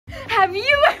Have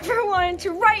you ever wanted to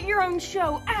write your own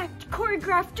show, act,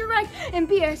 choreograph, direct, and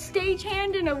be a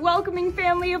stagehand in a welcoming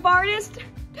family of artists?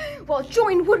 Well,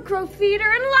 join Woodgrove Theater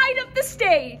and light up the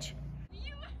stage. Have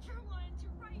you ever wanted to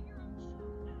write your own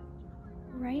show, act,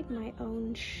 choreograph, Write my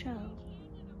own show.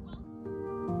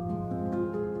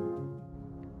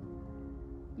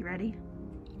 You ready?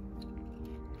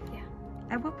 Yeah.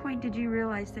 At what point did you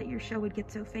realize that your show would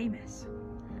get so famous?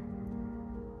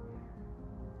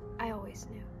 I always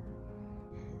knew.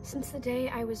 Since the day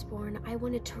I was born, I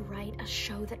wanted to write a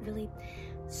show that really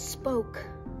spoke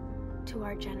to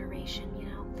our generation, you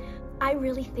know? I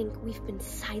really think we've been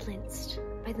silenced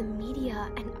by the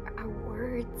media and our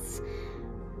words.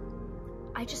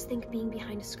 I just think being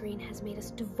behind a screen has made us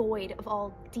devoid of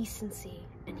all decency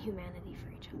and humanity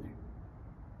for each other.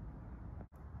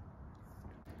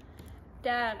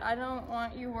 Dad, I don't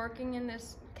want you working in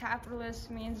this capitalist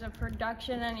means of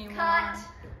production anymore. Cut!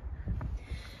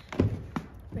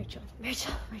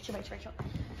 Rachel.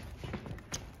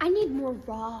 I need more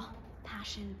raw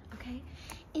passion, okay?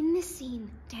 In this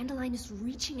scene, Dandelion is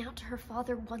reaching out to her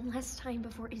father one last time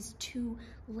before it is too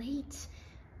late.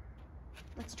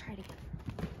 Let's try it again,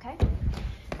 okay?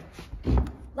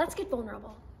 Let's get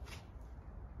vulnerable.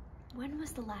 When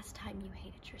was the last time you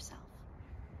hated yourself?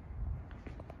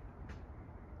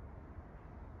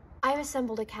 I've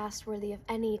assembled a cast worthy of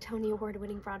any Tony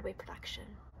Award-winning Broadway production.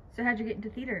 So how'd you get into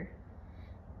theater?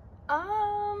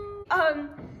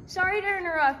 Sorry to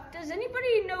interrupt. Does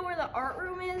anybody know where the art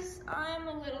room is? I'm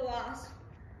a little lost.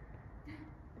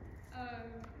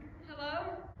 Hello?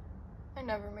 I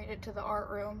never made it to the art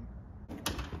room.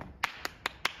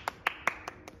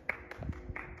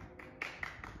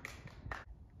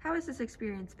 How has this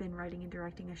experience been, writing and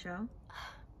directing a show?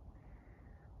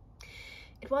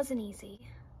 It wasn't easy,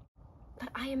 but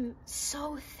I am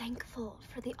so thankful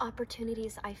for the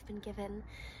opportunities I've been given.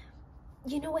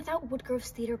 You know, without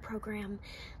Woodgrove's theater program,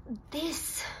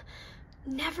 this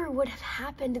never would have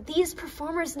happened. These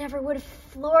performers never would have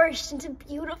flourished into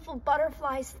beautiful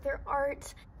butterflies with their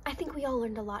art. I think we all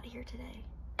learned a lot here today.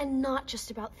 And not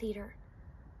just about theater,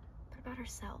 but about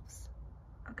ourselves.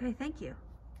 Okay, thank you.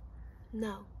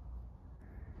 No.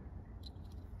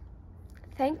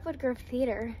 Thank Woodgrove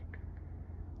Theater.